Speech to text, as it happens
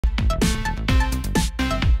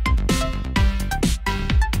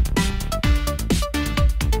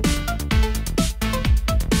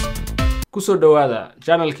kusoo dhawaada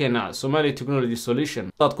channelkeena Somali Technology Solution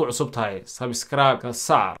dad ku cusub tahay subscribe ka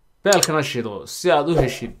saar beelkana shido si aad u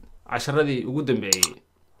heshid casharadii ugu dambeeyay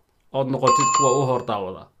oo noqotid kuwa u hor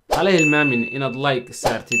daawada hala hilmaamin inaad like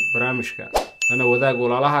saartid barnaamijka ana wadaag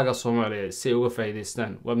walaalahaaga Soomaaliyeed si ay uga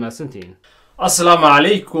faa'iideystaan waa mahadsantiin. Assalamu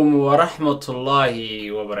alaykum wa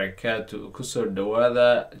rahmatullahi wa barakatuh. Kusoo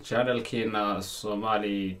dhawaada channelkeena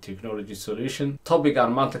Somali Technology Solution. Topic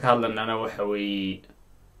aan maanta ka hadlaynaa waxa weeye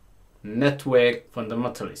network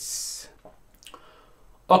fundamentals.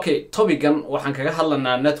 Okay, topican waxaan kaga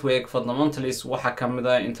hadlaynaa network fundamentals waxa kamid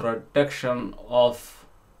ah introduction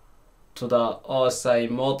to the OSI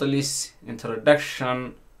models,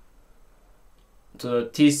 introduction to the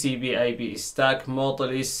TCP/IP stack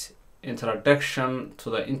models, introduction to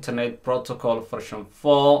the internet protocol version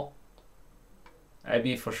 4,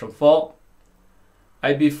 IP version 4,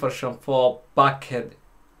 IP version 4 packet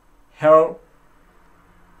header,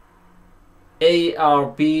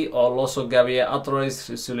 ARP or also Gabia address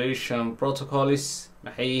resolution protocols,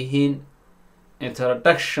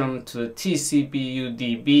 introduction to the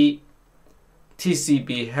TCP/UDP,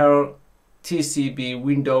 TCP header, TCP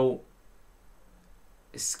window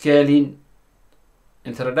scaling,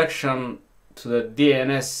 introduction to the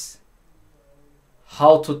DNS,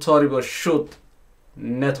 how to troubleshoot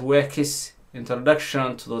networks,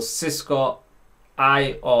 introduction to the Cisco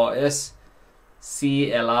IOS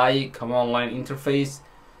CLI command line interface,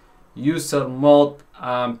 user mode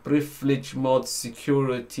and privilege mode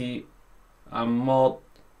security and mode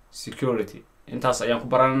security. Intaas ayaan ku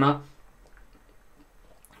baranaa.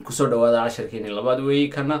 Kusoo dhawaada casharkeena labaad weey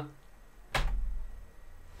kana.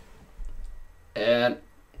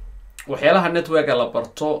 waxyaalaha network la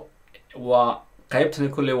barto waa qaybtani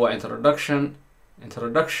kulli waa introduction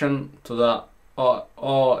to the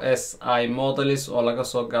OSI models oo laga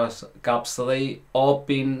soo gaabsaday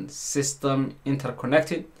open system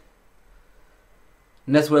interconnected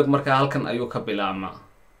network. marka halkan ayuu ka bilaabmaa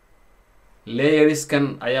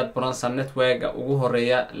layerskan ayaad baranaysaa networka ugu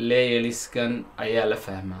horeeya layerskan ayaa la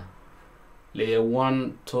fahmaa layer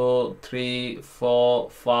 1 2 3 4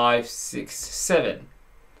 5 6 7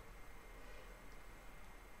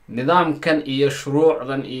 nidaamkan iyo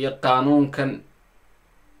shuruucdan iyo qaanuunkan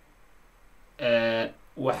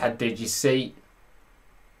waxa dejisay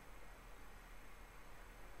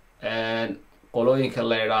qolooyinka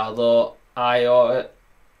la yiraahdo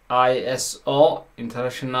ISO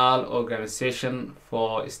International Organization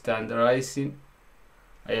for Standardizing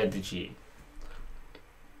ayaa dejiyay.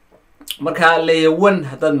 marka layer 1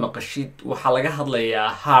 haddaad maqashid waxaa laga hadlayaa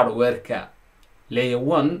hardwareka. layer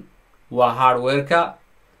 1 waa hardwareka,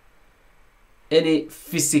 any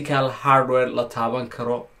physical hardware la taaban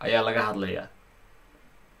karo ayaa laga hadlayaa.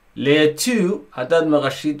 layer 2 haddaad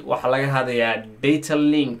maqashid waxaa laga hadlayaa data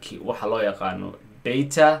link, waxa loo yaqaano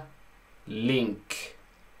data link.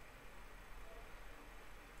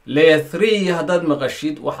 layer 3 haddaad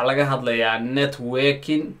maqashid waxaa laga hadlayaa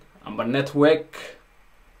networking amba network.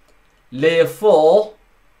 layer 4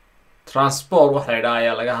 transport waxa la yidhaha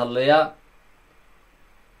ayaa laga hadlayaa.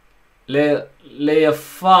 layer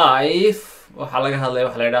 5 waxaa laga hadlaya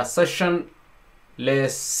waxa la yidhaha session. layer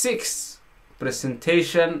 6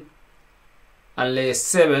 presentation and layer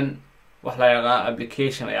 7 waxa la yidhaha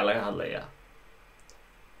application ayaa laga hadlayaa.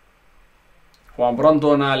 waan baran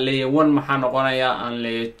doonaa layer 1 maxaa noqonayaa and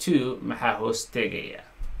layer 2 maxaa hoos tegaya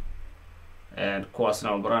kuwaasna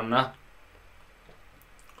waan baranaa.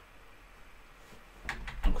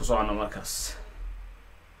 kusocona markaas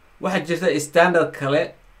waxaa jirta standard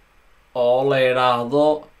kale oo la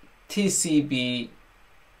yiraahdo TCP/IP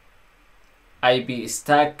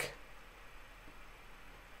stack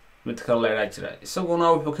mid kale la yiraahdo jira.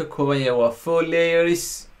 isaguna wuxuu ka kooban yahay waa 4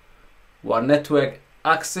 layers. waa network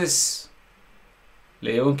access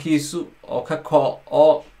leeyankiisu oo ka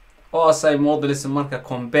OSI models marka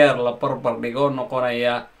compare la barbar dhigo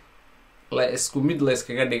noqonaya la isku mid la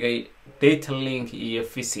iskaga dhigay data link iyo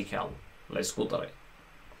physical la isku daray.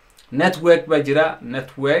 network baa jira,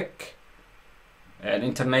 network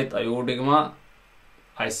internet ayuu dhigmaa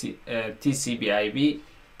TCP/IP.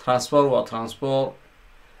 transport waa transport.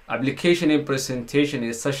 application and presentation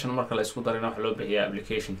iyo session marka la isku darayna waxa loo bixiyaa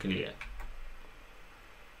application kaliya.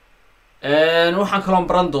 waxaan kaloo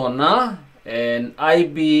baran doonaa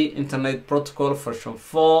IP internet protocol version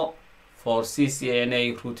 4 for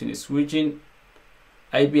CCNA routing switching.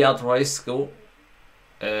 IP address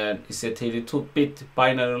is a 32-bit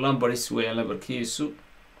binary numbers weeyaan lambarkiisu.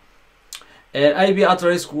 IP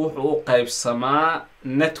address wuxuu u qaybsamaa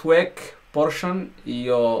network portion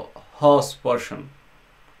iyo host portion.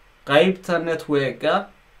 qaybta networka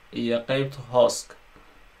iyo qaybta host.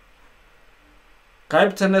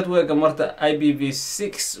 qaybta networka marta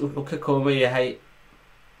IPv6 wuxuu ka kooban yahay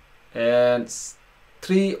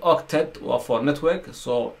 3 octet for network,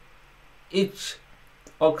 so each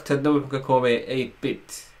octet wuxuu ka kooban yahay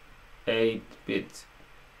 8 bit,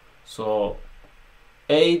 so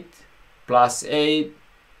 8 plus 8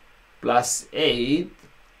 plus 8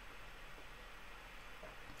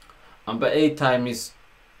 and 8 times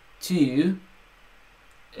 2,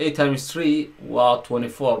 8 times 3 waa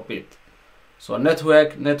 24 bit. So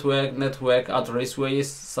network address way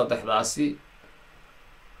saddexdaasi.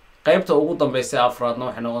 qaybta ugu dambaysa afraadna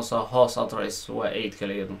waxay noqonaysaa host address waa 8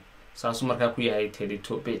 kale iyadu. saas markaa ku yahay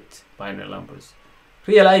 32 bit binary numbers.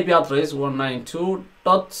 Real IP address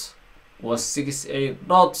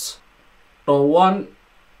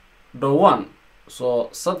 192.168.1.1. so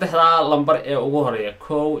saddexda lambar ee ugu horeeya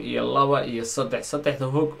 1 iyo 2 iyo 3 saddexda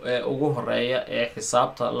hog ee ugu horeeya ee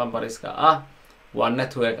xisaabta lambariska ah waa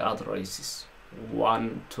network addresses 1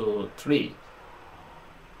 2 3.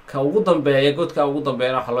 ka ugu dambeeya godka ugu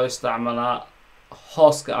dambeeyana waxa loo isticmaalaa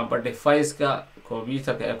hostka amba device-ka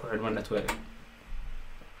computerka ee ku xidhma network.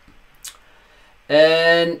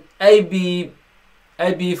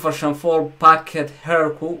 IB version 4 packet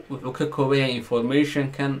herku wuxuu ka kooban yahay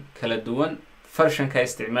information kan kala duwan version ka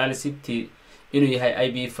isticmaalisid inuu yahay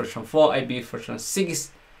IB version 4, IB version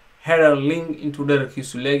 6, header link intuu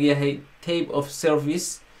dherarkiisu leeyahay, type of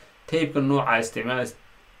service tape ka nooca isticmaalis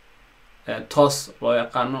toos loo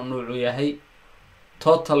yaqaano nuucu yahay,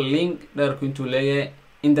 total link dherarku intuu leeyahay,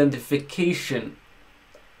 identification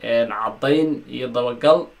caddayn iyo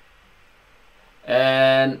dabagal,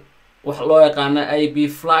 waxa loo yaqaana IB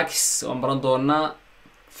flags oo baran doonaa,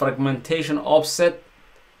 fragmentation offset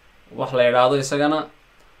wax la yiraahdo isagana,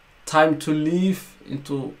 time to leave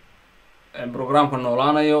intuu programka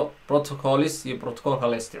noolaanayo, protocols iyo protocolka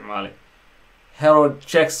la isticmaalay, error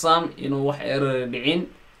checksum inuu wax error dhicin,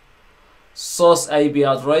 source IP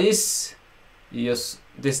address iyo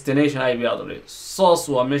destination IP address. source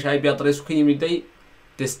waa meesha IP address ku yimiday,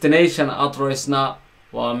 destination addressna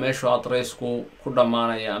waa meesha addressku ku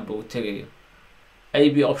dhamaanaya amba uu tegayo.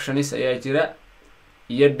 IP options ayaa jira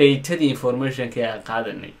iyo datadii informationka aan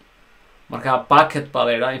qaadanay. marka packet baa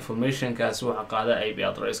la yiraahdaa informationkaasi waxa qaada IP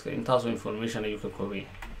addresska, intaas oo information ayuu ka kooban yahay.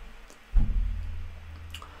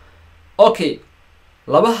 okay,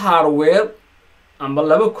 laba hardware amba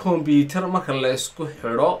laba computer marka la isku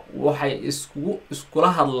xiro waxay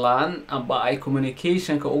iskula hadlaan amba ay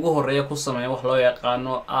communicationka ugu horeeya ku sameeyaan wax loo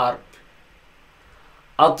yaqaano ARP,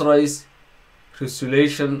 address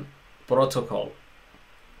resolution protocol.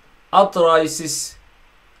 address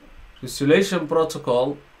resolution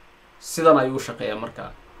protocol sidan ayuu shaqeeyaa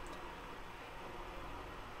markaa.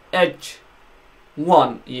 H1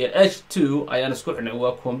 iyo H2 ayaan isku xidhnay,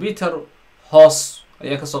 waa computer host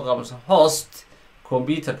ayaan kasoo qaabanaysa. host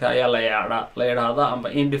computerka ayaa la yiraahdaa amba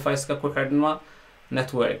in device-ka ku xidhma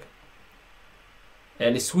network,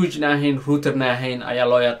 switch na ahayn router na ahayn ayaa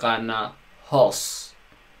loo yaqaanaa host.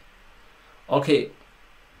 okay,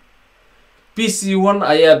 PC1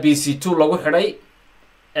 ayaa PC2 lagu xidhay.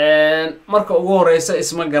 marka ugu horeysa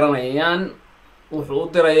isma garanayaan, wuxuu u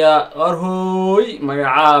dirayaa arhoy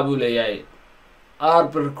magacaa buu leeyahay,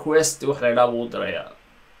 ARP request wax la yiraahdo buu u dirayaa.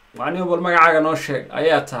 macnihi bal magacaaga noo sheeg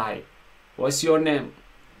ayaa tahay, what's your name?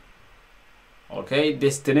 okay,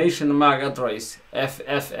 destination MAC address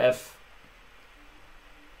FFF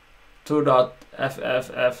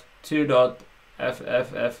 2.FFF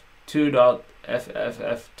 2.FFF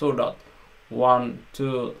 2.FFF 2. 1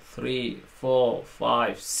 2 3 4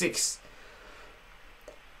 5 6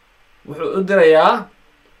 wuxuu u dirayaa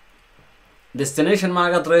destination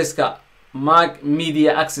MAC addresska MAC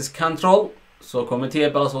media access control. so committee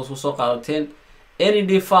plus oo soo qaadateen any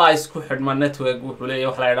device ku xidhma network wuxuu leeyahay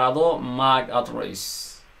wax la yiraahdo MAC address,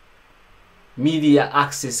 media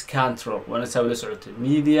access control. wana sabab socotay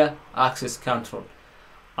media access control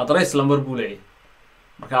address number buu leeyahay.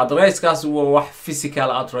 marka addresskaas waa wax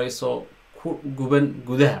physical address oo ku guban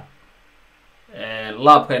gudaha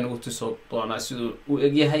labka inuu tuso doona sidoo uu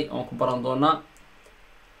egyahay oo ku baran doona.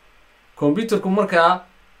 computerku marka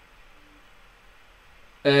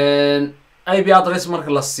IP address marka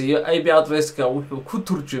la siiyo, IP addresska wuxuu ku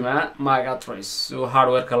turjumaa MAC address oo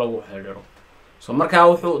hardware-ka lagu xidhiidho. so marka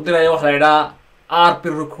wuxuu dirayaa wax la yiraahdo ARP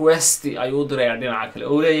request ayuu dirayaa dhinaca kale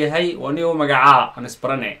oo leeyahay waniyo magaca aan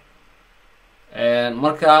isbarane.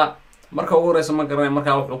 marka ugu horeysa ma garanay,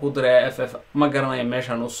 marka wuxuu ku dirayaa FF ma garanay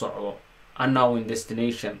meeshan u socdo, unknown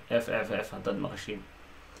destination FFF hadad maqashid.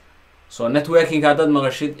 so networking hadad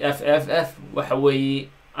maqashid FFF waxa weeye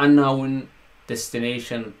unknown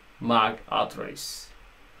destination MAC address.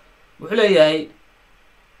 wuxuu leeyahay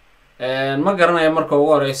ma garanayo marka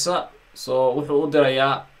ugu horeysa so wuxuu u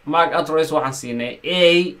dirayaa MAC address waxaan siinay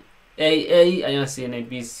A ayaan siinay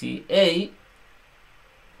BCA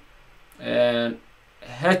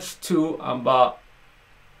H2 amba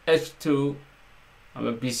H2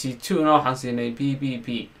 amba BC2 na waxaan siinay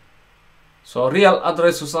BBB so real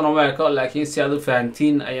address usana ma eko laakiin si aad u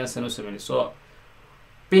fahantiin ayaan san u sameynay so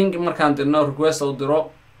ping markaan dirno request u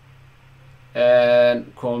diro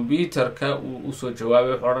computerka uu usoo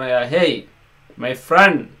jawaabay wuxuu oranayaa hey my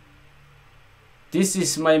friend this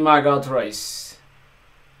is my MAC address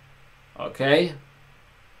okay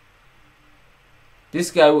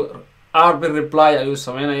this guy RB reply ayuu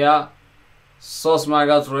sameynayaa source MAC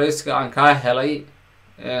addresska aan ka helay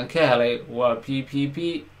waa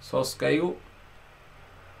PPP sourcekaygu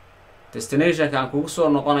destinationka aan kugu soo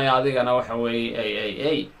noqonaya adigana waxa weeye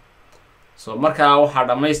AAA so markaa waxaa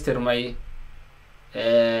dhamaystirmay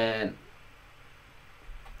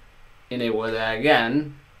inay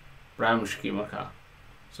wadaagaan barnaamijkii markaa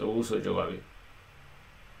so uu soo jawaabay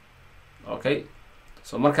okay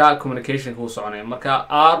so markaa communicationka uu soconaya markaa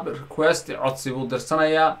RB request codsi buu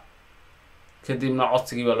dirsanayaa kadibna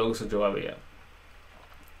codsigii baa looga soo jawaabayaa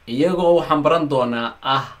iyagoo waxaan baran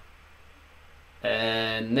doonaa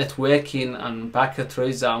networking and packet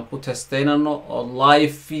tracer aan ku testeynano oo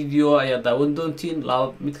live video ayaa daawan doontiin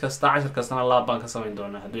mid kasta cashar kastana laab baan ka samayn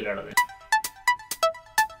doonaa haddii la dhabe